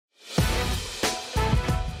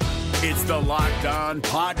It's the Locked On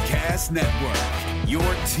Podcast Network, your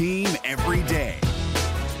team every day.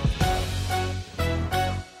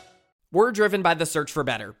 We're driven by the search for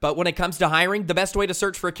better, but when it comes to hiring, the best way to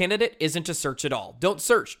search for a candidate isn't to search at all. Don't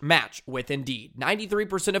search, match with Indeed.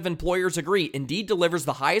 93% of employers agree Indeed delivers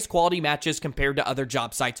the highest quality matches compared to other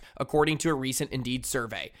job sites, according to a recent Indeed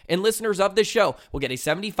survey. And listeners of this show will get a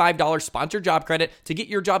 $75 sponsored job credit to get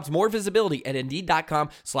your jobs more visibility at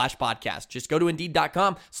Indeed.com/podcast. Just go to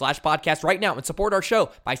Indeed.com/podcast right now and support our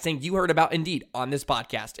show by saying you heard about Indeed on this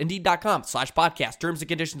podcast. Indeed.com/podcast. Terms and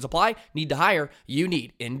conditions apply. Need to hire? You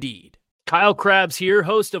need Indeed. Kyle Krabs here,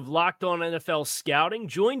 host of Locked On NFL Scouting.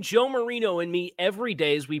 Join Joe Marino and me every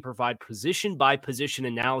day as we provide position-by-position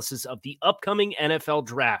analysis of the upcoming NFL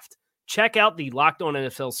Draft. Check out the Locked On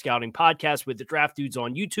NFL Scouting podcast with the Draft Dudes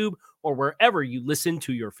on YouTube or wherever you listen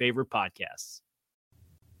to your favorite podcasts.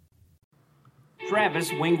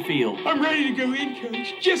 Travis Wingfield. I'm ready to go in,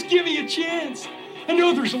 Coach. Just give me a chance. I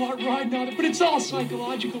know there's a lot riding on it, but it's all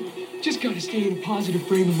psychological. Just got to stay in a positive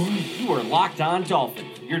frame of mind. You are Locked On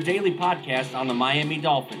Dolphins, your daily podcast on the Miami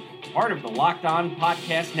Dolphins, part of the Locked On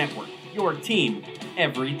Podcast Network, your team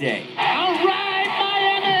every day. All right,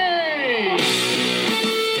 Miami!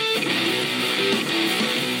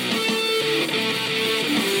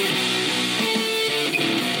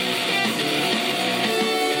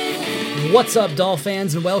 What's up, Dolph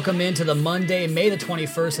fans, and welcome into the Monday, May the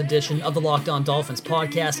 21st edition of the Locked On Dolphins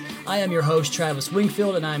podcast. I am your host, Travis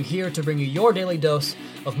Wingfield, and I'm here to bring you your daily dose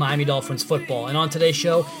of Miami Dolphins football. And on today's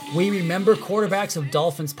show, we remember quarterbacks of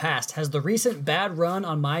Dolphins past. Has the recent bad run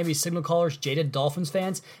on Miami signal callers jaded Dolphins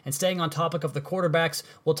fans? And staying on topic of the quarterbacks,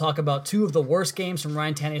 we'll talk about two of the worst games from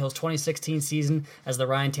Ryan Tannehill's 2016 season as the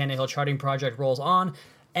Ryan Tannehill charting project rolls on.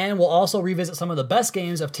 And we'll also revisit some of the best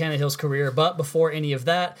games of Tannehill's career. But before any of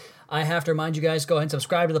that, I have to remind you guys, go ahead and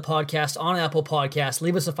subscribe to the podcast on Apple Podcasts.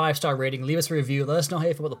 Leave us a 5-star rating. Leave us a review. Let us know how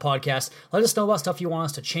you feel about the podcast. Let us know about stuff you want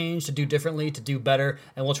us to change, to do differently, to do better,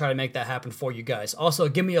 and we'll try to make that happen for you guys. Also,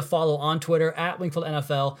 give me a follow on Twitter, at Wingfield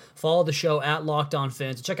NFL. Follow the show, at Locked On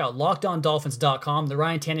Fins. Check out LockedOnDolphins.com. The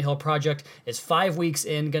Ryan Tannehill project is 5 weeks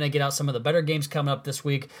in. Going to get out some of the better games coming up this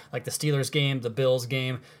week, like the Steelers game, the Bills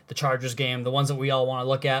game, the Chargers game, the ones that we all want to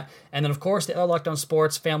look at. And then, of course, the other Locked On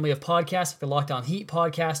Sports family of podcasts, the Locked On Heat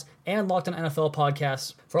podcast, and Locked On NFL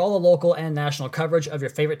podcasts. For all the local and national coverage of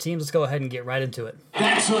your favorite teams, let's go ahead and get right into it.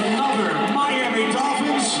 That's another Miami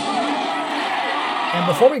Dolphins. And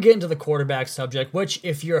before we get into the quarterback subject, which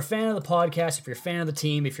if you're a fan of the podcast, if you're a fan of the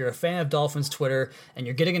team, if you're a fan of Dolphins Twitter, and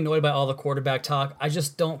you're getting annoyed by all the quarterback talk, I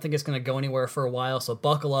just don't think it's going to go anywhere for a while, so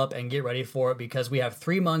buckle up and get ready for it because we have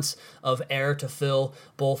 3 months of air to fill,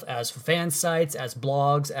 both as fan sites, as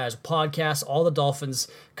blogs, as podcasts. All the Dolphins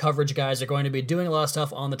coverage guys are going to be doing a lot of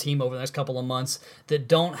stuff on the team over the next couple of months that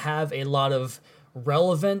don't have a lot of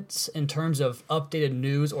relevance in terms of updated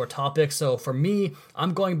news or topics. So for me,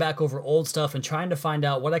 I'm going back over old stuff and trying to find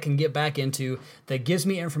out what I can get back into that gives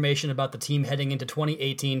me information about the team heading into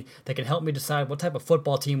 2018 that can help me decide what type of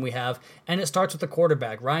football team we have. And it starts with the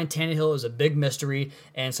quarterback. Ryan Tannehill is a big mystery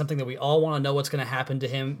and something that we all want to know what's going to happen to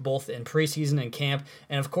him both in preseason and camp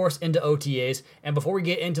and of course into OTAs. And before we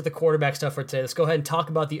get into the quarterback stuff for today, let's go ahead and talk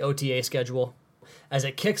about the OTA schedule. As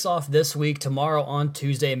it kicks off this week, tomorrow on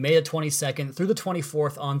Tuesday, May the 22nd through the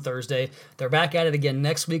 24th on Thursday. They're back at it again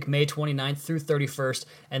next week, May 29th through 31st,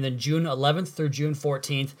 and then June 11th through June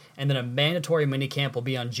 14th, and then a mandatory minicamp will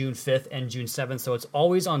be on June 5th and June 7th. So it's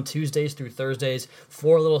always on Tuesdays through Thursdays.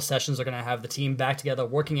 4 little sessions are going to have the team back together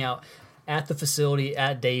working out at the facility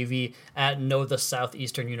at Davie at NOVA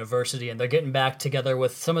Southeastern University, and they're getting back together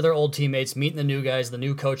with some of their old teammates, meeting the new guys, the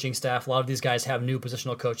new coaching staff. A lot of these guys have new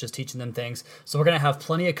positional coaches teaching them things, so we're going to have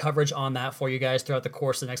plenty of coverage on that for you guys throughout the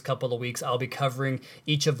course of the next couple of weeks. I'll be covering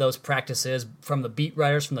each of those practices from the beat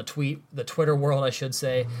writers, from the Twitter world, I should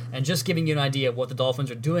say, and just giving you an idea of what the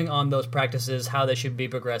Dolphins are doing on those practices, how they should be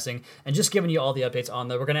progressing, and just giving you all the updates on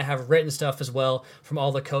that. We're going to have written stuff as well from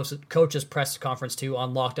all the coaches press conference too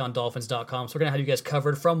on LockedOnDolphins.com. So we're going to have you guys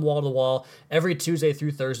covered from wall to wall every Tuesday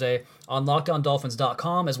through Thursday on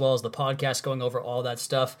LockedOnDolphins.com, as well as the podcast going over all that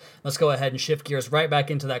stuff. Let's go ahead and shift gears right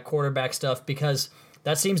back into that quarterback stuff because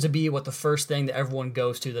that seems to be what the first thing that everyone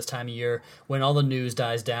goes to this time of year when all the news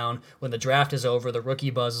dies down, when the draft is over, the rookie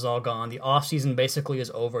buzz is all gone, the offseason basically is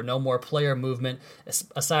over, no more player movement,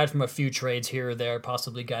 aside from a few trades here or there,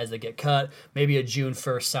 possibly guys that get cut, maybe a June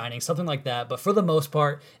 1st signing, something like that. But for the most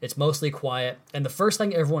part, it's mostly quiet. And the first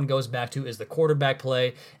thing everyone goes back to is the quarterback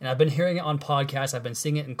play. And I've been hearing it on podcasts, I've been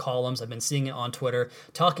seeing it in columns, I've been seeing it on Twitter,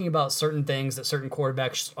 talking about certain things that certain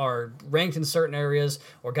quarterbacks are ranked in certain areas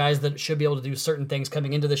or guys that should be able to do certain things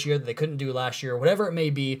coming into this year that they couldn't do last year. Whatever it may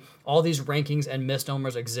be, all these rankings and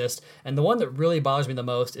misnomers exist. And the one that really bothers me the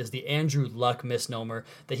most is the Andrew Luck misnomer,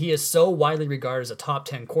 that he is so widely regarded as a top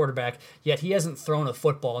 10 quarterback, yet he hasn't thrown a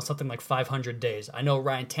football in something like 500 days. I know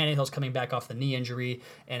Ryan Tannehill's coming back off the knee injury,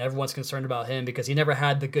 and everyone's concerned about him because he never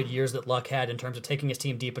had the good years that Luck had in terms of taking his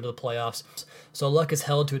team deep into the playoffs. So Luck is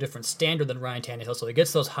held to a different standard than Ryan Tannehill, so he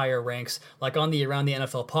gets those higher ranks. Like on the Around the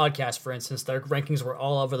NFL podcast, for instance, their rankings were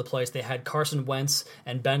all over the place. They had Carson Wentz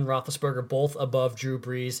and Ben Roethlisberger both above Drew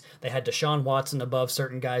Brees. They had Deshaun Watson above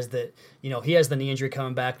certain guys that, he has the knee injury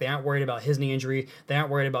coming back. They aren't worried about his knee injury. They aren't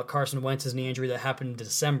worried about Carson Wentz's knee injury that happened in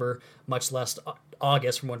December, much less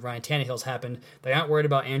August from when Ryan Tannehill's happened. They aren't worried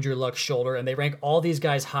about Andrew Luck's shoulder, and they rank all these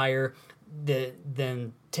guys higher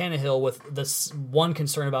than Tannehill, with this one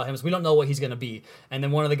concern about him is we don't know what he's going to be. And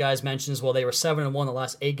then one of the guys mentions, well, they were 7-1 the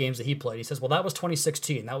last 8 games that he played. He says, well, that was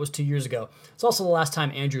 2016. That was 2 years ago. It's also the last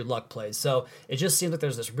time Andrew Luck played. So it just seems like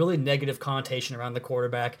there's this really negative connotation around the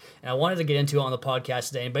quarterback. And I wanted to get into it on the podcast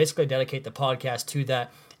today and basically dedicate the podcast to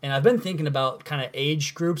that. And I've been thinking about kind of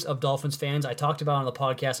age groups of Dolphins fans. I talked about on the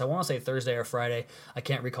podcast, I want to say Thursday or Friday. I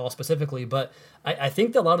can't recall specifically, but I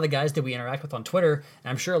think that a lot of the guys that we interact with on Twitter, and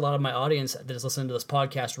I'm sure a lot of my audience that is listening to this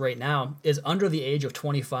podcast right now, is under the age of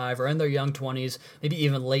 25 or in their young 20s, maybe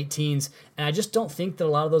even late teens. And I just don't think that a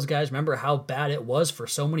lot of those guys remember how bad it was for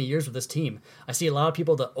so many years with this team. I see a lot of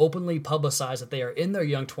people that openly publicize that they are in their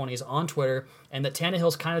young 20s on Twitter, and that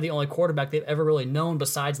Tannehill's kind of the only quarterback they've ever really known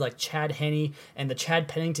besides like Chad Henne, and the Chad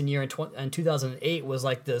Pennington year in 2008 was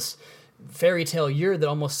like this fairy tale year that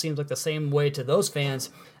almost seems like the same way to those fans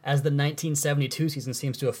as the 1972 season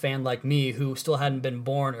seems to a fan like me who still hadn't been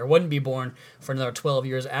born or wouldn't be born for another 12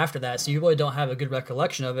 years after that. So you really don't have a good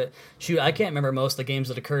recollection of it. Shoot, I can't remember most of the games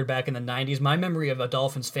that occurred back in the 90s. My memory of a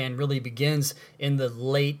Dolphins fan really begins in the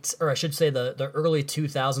the early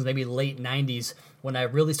 2000s, maybe late 90s, when I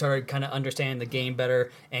really started kind of understanding the game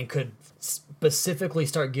better and could specifically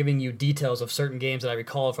start giving you details of certain games that I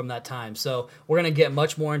recall from that time. So we're going to get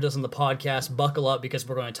much more into this in the podcast. Buckle up, because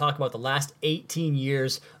we're going to talk about the last 18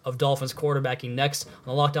 years of Dolphins quarterbacking next on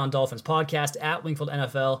the Locked On Dolphins podcast at Wingfield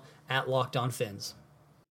NFL at Locked On Fins.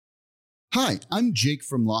 Hi, I'm Jake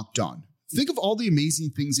from Locked On. Think of all the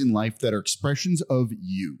amazing things in life that are expressions of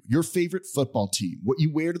you, your favorite football team, what you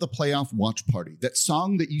wear to the playoff watch party, that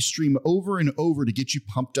song that you stream over and over to get you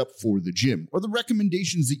pumped up for the gym, or the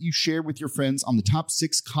recommendations that you share with your friends on the top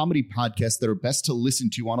 6 comedy podcasts that are best to listen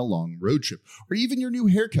to on a long road trip, or even your new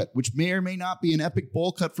haircut, which may or may not be an epic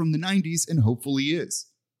bowl cut from the 90s and hopefully is.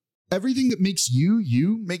 Everything that makes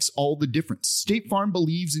you makes all the difference. State Farm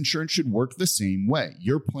believes insurance should work the same way.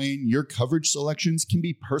 Your plan, your coverage selections can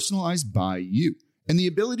be personalized by you. And the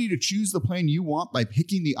ability to choose the plan you want by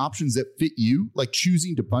picking the options that fit you, like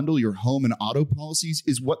choosing to bundle your home and auto policies,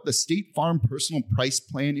 is what the State Farm Personal Price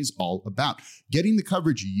Plan is all about. Getting the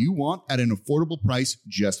coverage you want at an affordable price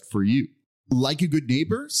just for you. Like a good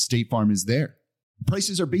neighbor, State Farm is there.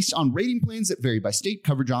 Prices are based on rating plans that vary by state.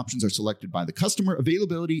 Coverage options are selected by the customer.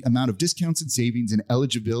 Availability, amount of discounts and savings, and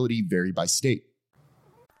eligibility vary by state.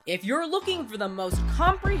 If you're looking for the most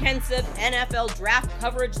comprehensive NFL draft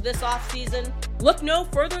coverage this offseason, look no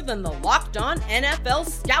further than the Locked On NFL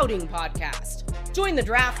Scouting Podcast. Join the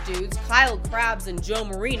draft dudes, Kyle Krabs and Joe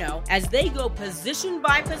Marino, as they go position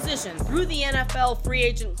by position through the NFL free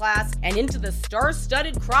agent class and into the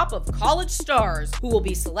star-studded crop of college stars who will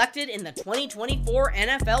be selected in the 2024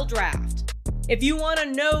 NFL Draft. If you want to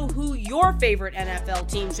know who your favorite NFL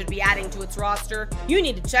team should be adding to its roster, you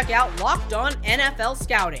need to check out Locked On NFL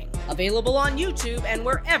Scouting, available on YouTube and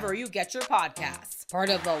wherever you get your podcasts. Part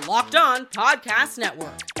of the Locked On Podcast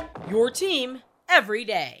Network, your team every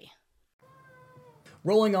day.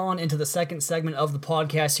 Rolling on into the second segment of the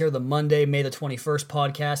podcast here, the Monday, May the 21st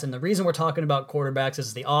podcast. And the reason we're talking about quarterbacks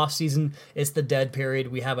is the off season. It's the dead period.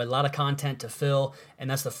 We have a lot of content to fill, and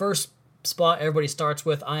that's the first spot everybody starts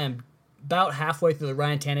with. I am about halfway through the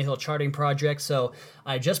Ryan Tannehill charting project, so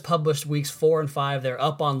I just published weeks 4 and 5. They're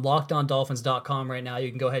up on LockedOnDolphins.com right now. You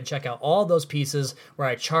can go ahead and check out all those pieces where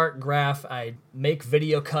I chart, graph, I make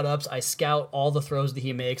video cut-ups, I scout all the throws that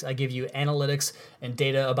he makes. I give you analytics and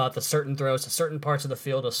data about the certain throws to certain parts of the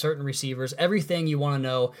field, to certain receivers. Everything you want to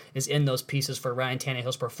know is in those pieces for Ryan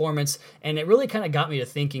Tannehill's performance, and it really kind of got me to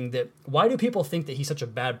thinking that why do people think that he's such a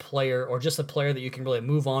bad player, or just a player that you can really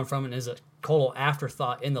move on from and is a total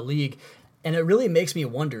afterthought in the league? And it really makes me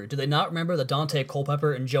wonder, do they not remember the Dante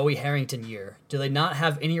Culpepper and Joey Harrington year? Do they not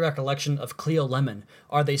have any recollection of Cleo Lemon?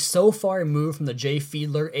 Are they so far removed from the Jay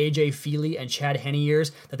Fiedler, AJ Feely, and Chad Henne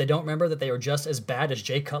years that they don't remember that they were just as bad as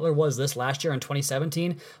Jay Cutler was this last year in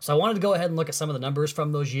 2017? So I wanted to go ahead and look at some of the numbers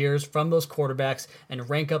from those years, from those quarterbacks, and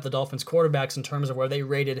rank up the Dolphins quarterbacks in terms of where they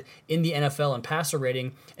rated in the NFL and passer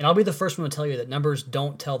rating. And I'll be the first one to tell you that numbers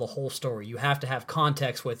don't tell the whole story. You have to have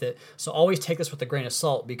context with it. So always take this with a grain of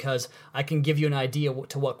salt, because I can give you an idea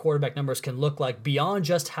to what quarterback numbers can look like beyond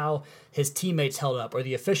just how his teammates held up or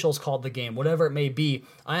the officials called the game, whatever it may be.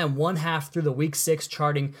 I am one half through the Week 6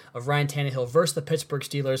 charting of Ryan Tannehill versus the Pittsburgh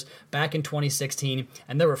Steelers back in 2016,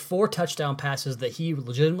 and there were 4 touchdown passes that he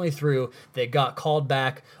legitimately threw that got called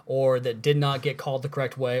back or that did not get called the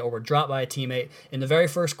correct way or were dropped by a teammate. In the very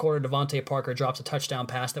first quarter, Devontae Parker drops a touchdown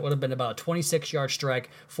pass that would have been about a 26-yard strike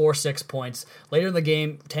for 6 points. Later in the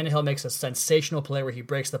game, Tannehill makes a sensational play where he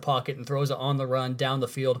breaks the pocket and throws it on the run down the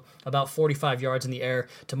field about 45 yards in the air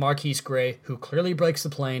to Marquise Gray, who clearly breaks the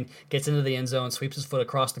plane, gets into the end zone, sweeps his foot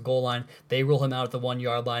across the goal line. They rule him out at the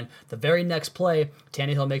 1-yard line. The very next play,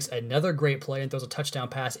 Tannehill makes another great play and throws a touchdown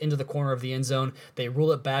pass into the corner of the end zone. They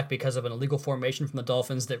rule it back because of an illegal formation from the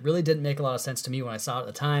Dolphins that really didn't make a lot of sense to me when I saw it at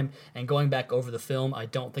the time. And going back over the film, I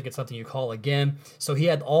don't think it's something you call again. So he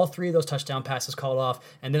had all 3 of those touchdown passes called off.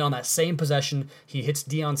 And then on that same possession, he hits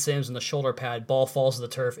Deion Sims in the shoulder pad. Ball falls to the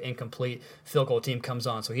turf, incomplete. Field goal team comes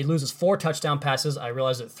on. So he loses 4 touchdown passes. I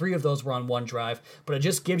realize that 3 of those were on one drive, but it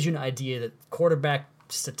just gives you an idea that quarterback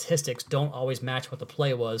statistics don't always match what the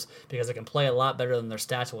play was, because they can play a lot better than their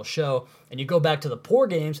stats will show. And you go back to the poor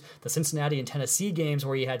games, the Cincinnati and Tennessee games,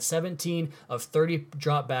 where you had 17 of 30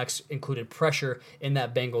 dropbacks included pressure in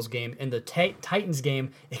that Bengals game. In the Titans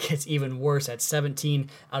game, it gets even worse at 17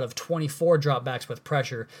 out of 24 dropbacks with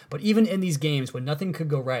pressure. But even in these games, when nothing could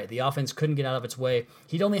go right, the offense couldn't get out of its way,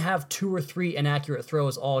 he'd only have 2 or 3 inaccurate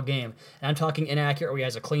throws all game. And I'm talking inaccurate where he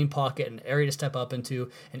has a clean pocket, an area to step up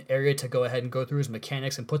into, an area to go ahead and go through his mechanics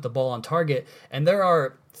and put the ball on target. And there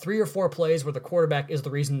are 3 or 4 plays where the quarterback is the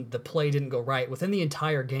reason the play didn't go right within the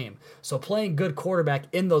entire game. So playing good quarterback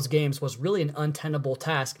in those games was really an untenable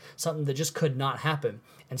task, something that just could not happen.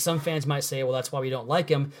 And some fans might say, well, that's why we don't like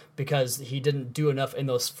him, because he didn't do enough in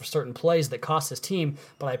those certain plays that cost his team.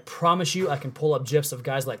 But I promise you, I can pull up GIFs of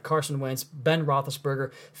guys like Carson Wentz, Ben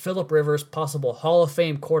Roethlisberger, Phillip Rivers, possible Hall of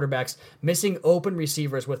Fame quarterbacks, missing open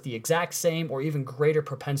receivers with the exact same or even greater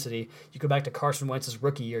propensity. You go back to Carson Wentz's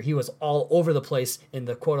rookie year. He was all over the place in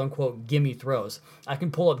the quote-unquote gimme throws. I can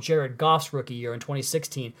pull up Jared Goff's rookie year in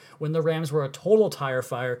 2016 when the Rams were a total tire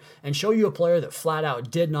fire and show you a player that flat out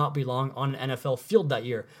did not belong on an NFL field that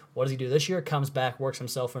year. What does he do this year? Comes back, works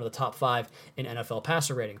himself into the top 5 in NFL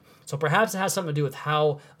passer rating. So perhaps it has something to do with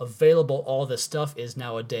how available all this stuff is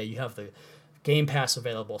nowadays. You have the Game Pass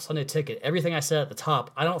available, Sunday Ticket, everything I said at the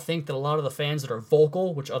top. I don't think that a lot of the fans that are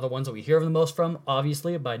vocal, which are the ones that we hear the most from,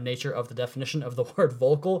 obviously, by nature of the definition of the word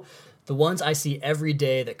vocal, the ones I see every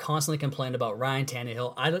day that constantly complain about Ryan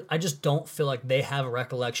Tannehill, I just don't feel like they have a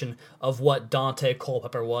recollection of what Dante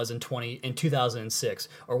Culpepper was in 2006,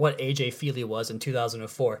 or what AJ Feely was in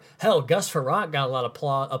 2004. Hell, Gus Frerotte got a lot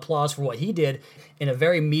of applause for what he did in a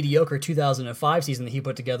very mediocre 2005 season that he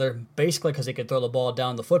put together, basically because he could throw the ball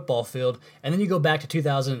down the football field. And then you go back to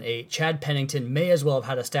 2008, Chad Pennington may as well have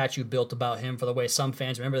had a statue built about him for the way some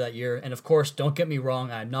fans remember that year. And of course, don't get me wrong,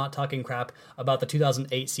 I'm not talking crap about the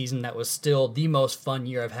 2008 season. That was still the most fun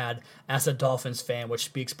year I've had as a Dolphins fan, which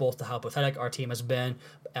speaks both to how pathetic our team has been,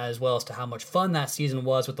 as well as to how much fun that season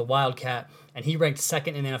was with the Wildcat. And he ranked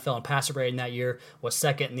 2nd in the NFL in passer rating that year, was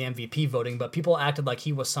 2nd in the MVP voting, but people acted like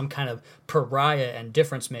he was some kind of pariah and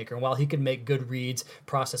difference maker. And while he could make good reads,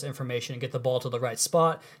 process information, and get the ball to the right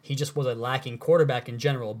spot, he just was a lacking quarterback in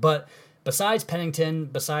general. But besides Pennington,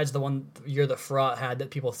 besides the one year that Frerotte had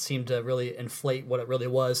that people seemed to really inflate what it really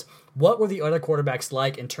was, what were the other quarterbacks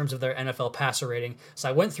like in terms of their NFL passer rating? So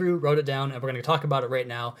I went through, wrote it down, and we're going to talk about it right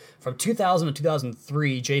now. From 2000 to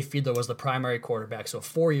 2003, Jay Fiedler was the primary quarterback, so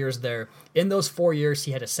 4 years there. In those 4 years,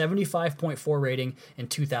 he had a 75.4 rating in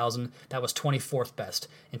 2000. That was 24th best.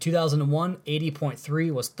 In 2001,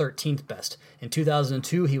 80.3 was 13th best. In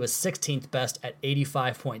 2002, he was 16th best at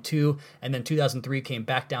 85.2, and then 2003 came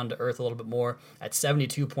back down to earth a little bit more at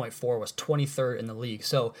 72.4, was 23rd in the league.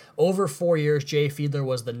 So over 4 years, Jay Fiedler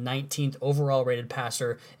was the 19th overall rated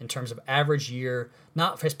passer in terms of average year,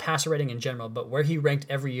 not for his passer rating in general, but where he ranked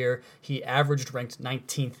every year, he ranked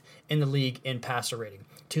 19th in the league in passer rating.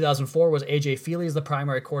 2004 was AJ Feely as the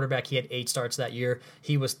primary quarterback. He had 8 starts that year.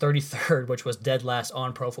 He was 33rd, which was dead last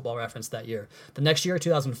on Pro Football Reference that year. The next year,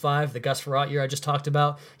 2005, the Gus Frerotte year I just talked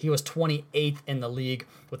about, he was 28th in the league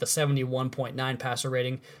with a 71.9 passer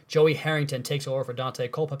rating. Joey Harrington takes over for Dante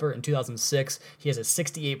Culpepper in 2006. He has a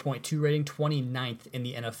 68.2 rating, 29th in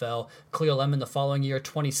the NFL. Cleo Lemon the following year,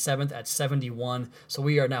 27th at 71. So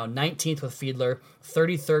we are now 19th with Fiedler,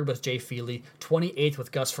 33rd with Jay Feely, 28th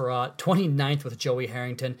with Gus Farrat, 29th with Joey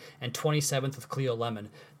Harrington, and 27th with Cleo Lemon.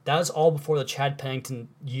 That is all before the Chad Pennington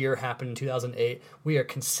year happened in 2008. We are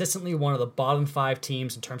consistently one of the bottom 5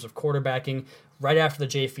 teams in terms of quarterbacking, right after the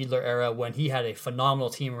Jay Fiedler era when he had a phenomenal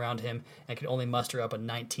team around him and could only muster up a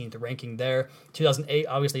 19th ranking there. 2008,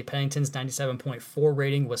 obviously Pennington's 97.4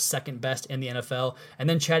 rating was second best in the NFL. And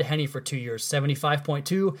then Chad Henne for 2 years,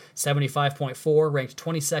 75.2, 75.4, ranked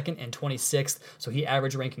 22nd and 26th. So he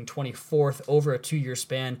averaged ranking 24th over a 2-year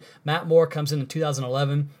span. Matt Moore comes in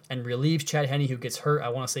 2011 and relieves Chad Henne, who gets hurt. I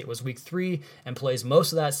want to say it was week 3 and plays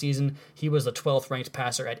most of that season. He was the 12th ranked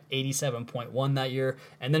passer at 87.1 that year.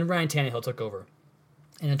 And then Ryan Tannehill took over.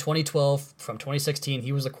 And in 2012, from 2016,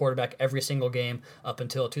 he was the quarterback every single game up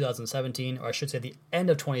until 2017, or I should say the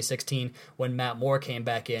end of 2016, when Matt Moore came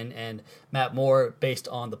back in. And Matt Moore, based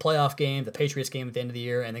on the playoff game, the Patriots game at the end of the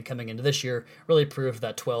year, and then coming into this year, really proved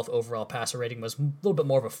that 12th overall passer rating was a little bit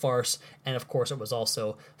more of a farce. And of course, it was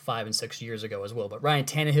also 5 and 6 years ago as well. But Ryan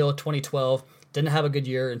Tannehill, 2012, didn't have a good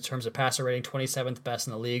year in terms of passer rating, 27th best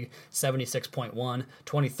in the league, 76.1.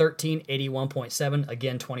 2013, 81.7,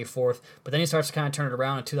 again 24th. But then he starts to kind of turn it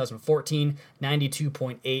around in 2014,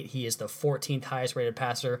 92.8. He is the 14th highest rated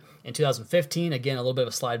passer. In 2015, again, a little bit of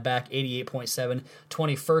a slide back, 88.7,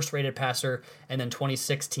 21st rated passer. And then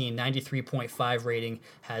 2016, 93.5 rating,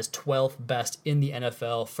 has 12th best in the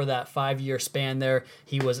NFL. For that 5-year span there,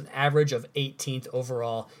 he was an average of 18th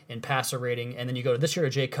overall in passer rating. And then you go to this year to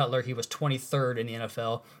Jay Cutler, he was 23rd in the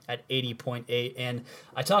NFL at 80.8. And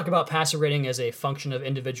I talk about passer rating as a function of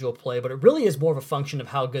individual play, but it really is more of a function of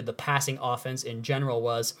how good the passing offense in general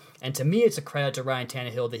was. And to me, it's a credit to Ryan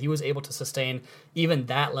Tannehill that he was able to sustain even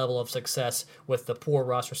that level of success with the poor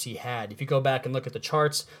rosters he had. If you go back and look at the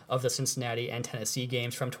charts of the Cincinnati and Tennessee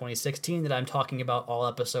games from 2016 that I'm talking about all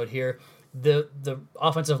episode here, the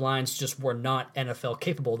offensive lines just were not NFL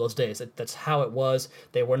capable those days. That's how it was.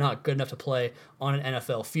 They were not good enough to play on an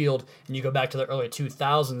NFL field. And you go back to the early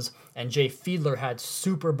 2000s, and Jay Fiedler had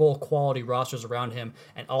Super Bowl quality rosters around him,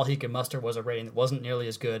 and all he could muster was a rating that wasn't nearly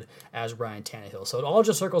as good as Ryan Tannehill. So it all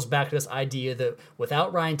just circles back to this idea that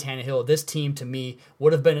without Ryan Tannehill, this team to me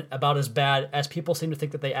would have been about as bad as people seem to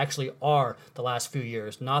think that they actually are the last few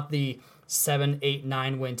years. Not the 7, 8,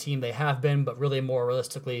 9 win team they have been, but really more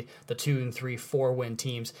realistically the 2 and 3, 4 win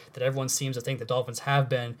teams that everyone seems to think the Dolphins have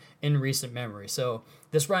been in recent memory. So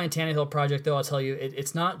this Ryan Tannehill project, though, I'll tell you,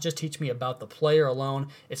 it's not just teach me about the player alone.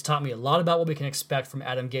 It's taught me a lot about what we can expect from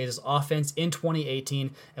Adam Gaze's offense in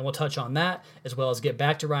 2018, and we'll touch on that as well as get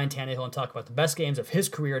back to Ryan Tannehill and talk about the best games of his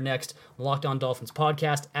career next on the Locked On Dolphins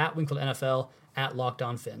podcast at Wingfield NFL at Locked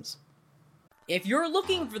On Fins. If you're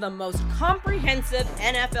looking for the most comprehensive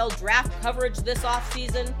NFL draft coverage this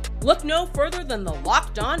offseason, look no further than the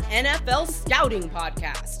Locked On NFL Scouting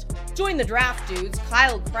Podcast. Join the draft dudes,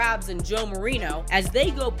 Kyle Krabs and Joe Marino, as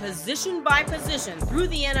they go position by position through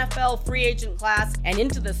the NFL free agent class and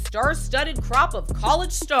into the star-studded crop of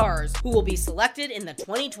college stars who will be selected in the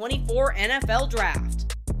 2024 NFL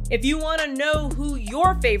Draft. If you want to know who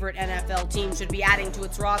your favorite NFL team should be adding to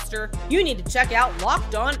its roster, you need to check out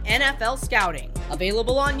Locked On NFL Scouting,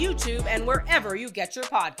 available on YouTube and wherever you get your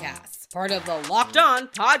podcasts. Part of the Locked On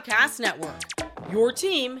Podcast Network, your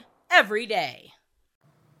team every day.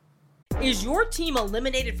 Is your team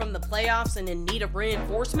eliminated from the playoffs and in need of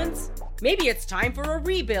reinforcements? Maybe it's time for a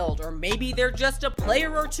rebuild, or maybe they're just a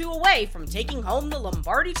player or two away from taking home the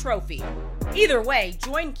Lombardi Trophy. Either way,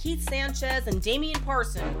 join Keith Sanchez and Damian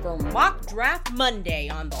Parson for Mock Draft Monday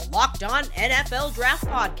on the Locked On NFL Draft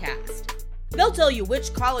Podcast. They'll tell you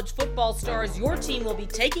which college football stars your team will be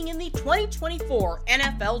taking in the 2024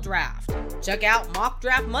 NFL Draft. Check out Mock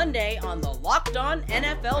Draft Monday on the Locked On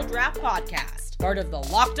NFL Draft Podcast, part of the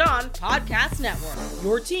Locked On Podcast Network,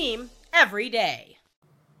 your team every day.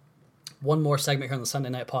 One more segment here on the Sunday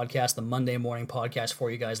night podcast, the Monday morning podcast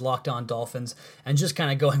for you guys, Locked On Dolphins, and just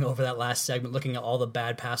kind of going over that last segment, looking at all the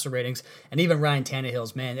bad passer ratings, and even Ryan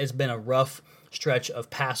Tannehill's, man, it's been a rough stretch of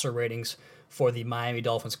passer ratings for the Miami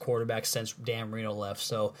Dolphins quarterback since Dan Marino left.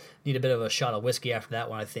 So need a bit of a shot of whiskey after that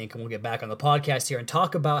one, I think, and we'll get back on the podcast here and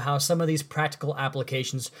talk about how some of these practical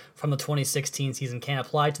applications from the 2016 season can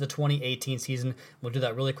apply to the 2018 season. We'll do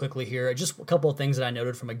that really quickly here. Just a couple of things that I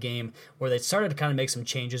noted from a game where they started to kind of make some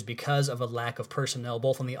changes because of a lack of personnel,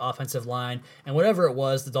 both on the offensive line and whatever it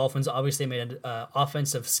was. The Dolphins obviously made an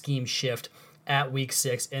offensive scheme shift at week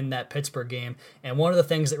 6 in that Pittsburgh game. And one of the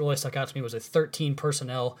things that really stuck out to me was a 13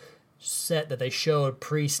 personnel set that they showed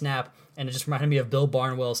pre-snap And it just reminded me of Bill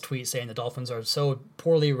Barnwell's tweet saying the Dolphins are so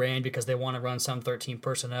poorly ran because they want to run some 13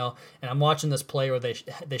 personnel. And I'm watching this play where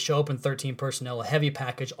they show up in 13 personnel, a heavy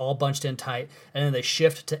package, all bunched in tight, and then they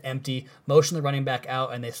shift to empty, motion the running back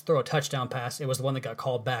out, and they throw a touchdown pass. It was the one that got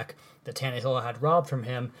called back that Tannehill had robbed from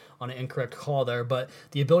him on an incorrect call there. But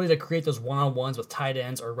the ability to create those one-on-ones with tight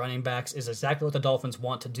ends or running backs is exactly what the Dolphins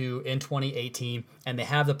want to do in 2018, and they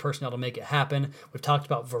have the personnel to make it happen. We've talked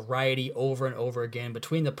about variety over and over again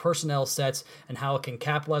between the personnel sets and how it can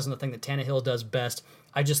capitalize on the thing that Tannehill does best.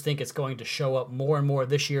 I just think it's going to show up more and more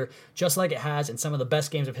this year, just like it has in some of the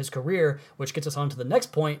best games of his career, which gets us on to the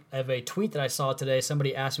next point of a tweet that I saw today.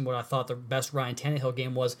 Somebody asked me what I thought the best Ryan Tannehill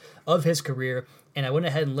game was of his career, and I went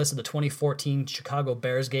ahead and listed the 2014 Chicago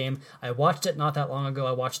Bears game. I watched it not that long ago.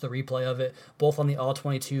 I watched the replay of it, both on the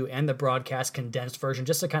All-22 and the broadcast condensed version,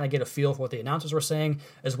 just to kind of get a feel for what the announcers were saying,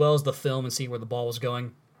 as well as the film and see where the ball was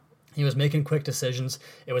going. He was making quick decisions.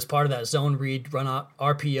 It was part of that zone read, run out,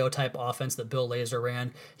 RPO type offense that Bill Lazor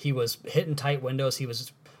ran. He was hitting tight windows. He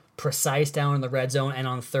was precise down in the red zone and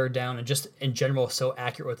on third down, and just in general so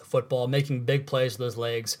accurate with the football, making big plays with his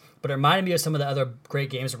legs. But it reminded me of some of the other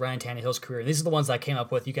great games of Ryan Tannehill's career. These are the ones I came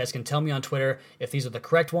up with. You guys can tell me on Twitter if these are the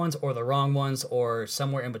correct ones or the wrong ones or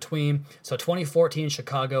somewhere in between. So 2014 in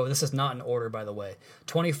Chicago, this is not in order, by the way.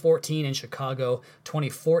 2014 in Chicago,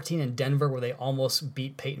 2014 in Denver, where they almost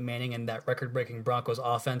beat Peyton Manning in that record-breaking Broncos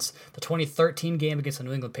offense. The 2013 game against the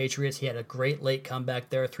New England Patriots, he had a great late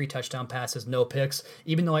comeback there, 3 touchdown passes, no picks.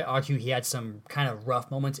 Even though I argue he had some kind of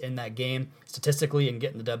rough moments in that game, statistically, and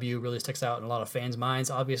getting the W really sticks out in a lot of fans'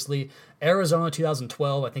 minds, obviously. Arizona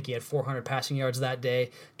 2012, I think he had 400 passing yards that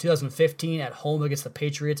day. 2015 at home against the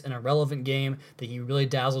Patriots, an irrelevant game that he really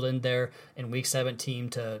dazzled in there in Week 17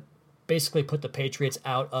 to basically put the Patriots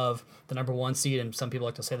out of the number 1 seed, and some people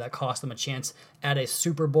like to say that cost them a chance at a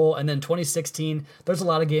Super Bowl. And then 2016, there's a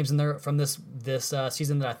lot of games in there from this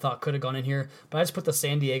season that I thought could have gone in here, but I just put the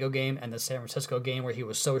San Diego game and the San Francisco game where he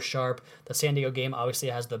was so sharp. The San Diego game obviously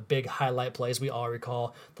has the big highlight plays we all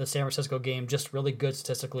recall. The San Francisco game, just really good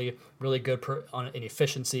statistically, really good in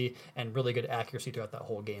efficiency, and really good accuracy throughout that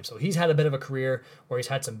whole game. So he's had a bit of a career where he's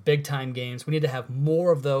had some big-time games. We need to have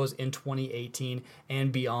more of those in 2018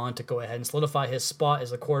 and beyond to go ahead and solidify his spot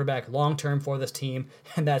as the quarterback long-term for this team,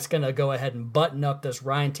 and that's going to go ahead and button up this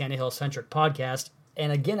Ryan Tannehill-centric podcast.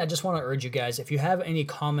 And again, I just want to urge you guys, if you have any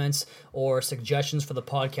comments or suggestions for the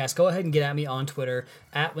podcast, go ahead and get at me on Twitter,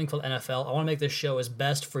 at Wingfield NFL. I want to make this show as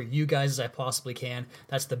best for you guys as I possibly can.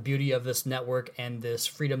 That's the beauty of this network and this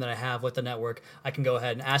freedom that I have with the network. I can go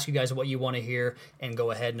ahead and ask you guys what you want to hear and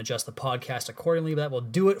go ahead and adjust the podcast accordingly. But that will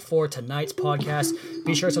do it for tonight's podcast.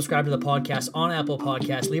 Be sure to subscribe to the podcast on Apple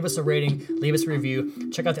Podcasts. Leave us a rating, leave us a review.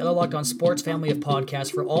 Check out the other Locked On Sports family of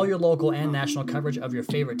podcasts for all your local and national coverage of your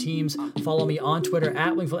favorite teams. Follow me on Twitter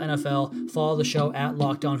at Wingfield NFL, follow the show at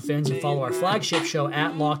Locked On Fins, and follow our flagship show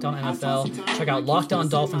at Locked On NFL. Check out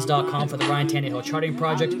LockedOnDolphins.com for the Ryan Tannehill charting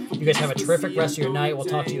project. You guys have a terrific rest of your night. We'll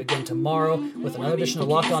talk to you again tomorrow with another edition of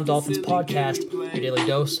Locked On Dolphins podcast, your daily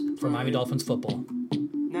dose for Miami Dolphins football.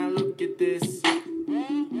 Now look at this.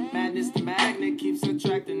 Madness, the magnet keeps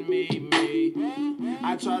attracting me.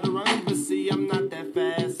 I try to run, but see, I'm not that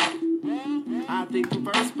fast. I think I'm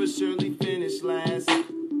first, but surely finish last.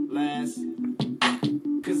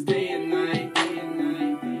 Cause day and night,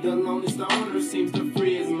 the lonely stoner seems to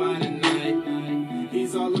free his mind at night.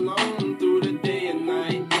 He's all alone through the day and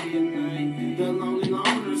night. The lonely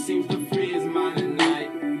loner seems to free his mind at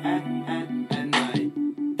night. At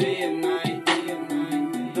night, day and night,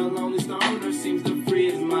 the lonely stoner seems to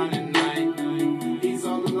free his mind at night. He's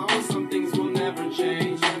all alone, some things will never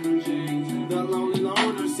change. The lonely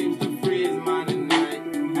loner seems to free his mind at night.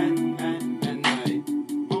 At night,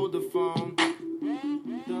 hold the phone.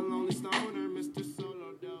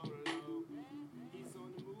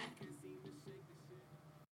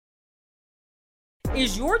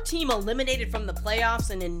 Is your team eliminated from the playoffs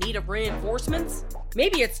and in need of reinforcements?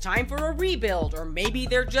 Maybe it's time for a rebuild, or maybe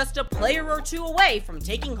they're just a player or two away from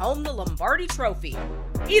taking home the Lombardi Trophy.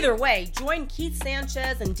 Either way, join Keith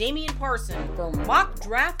Sanchez and Damian Parson for Mock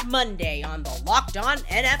Draft Monday on the Locked On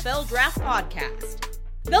NFL Draft Podcast.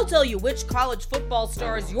 They'll tell you which college football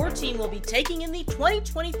stars your team will be taking in the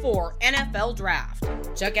 2024 NFL Draft.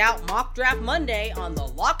 Check out Mock Draft Monday on the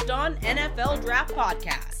Locked On NFL Draft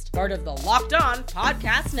Podcast, part of the Locked On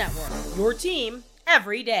Podcast Network, your team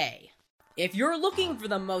every day. If you're looking for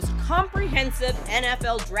the most comprehensive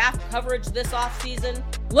NFL draft coverage this offseason,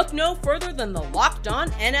 look no further than the Locked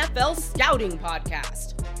On NFL Scouting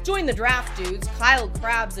Podcast. Join the draft dudes, Kyle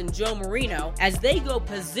Krabs and Joe Marino, as they go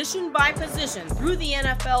position by position through the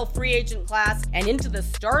NFL free agent class and into the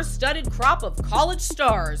star-studded crop of college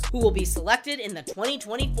stars who will be selected in the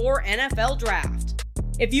 2024 NFL Draft.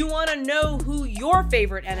 If you want to know who your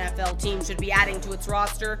favorite NFL team should be adding to its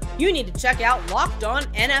roster, you need to check out Locked On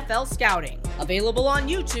NFL Scouting, available on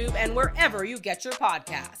YouTube and wherever you get your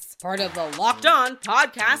podcasts. Part of the Locked On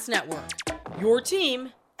Podcast Network, your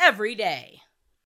team every day.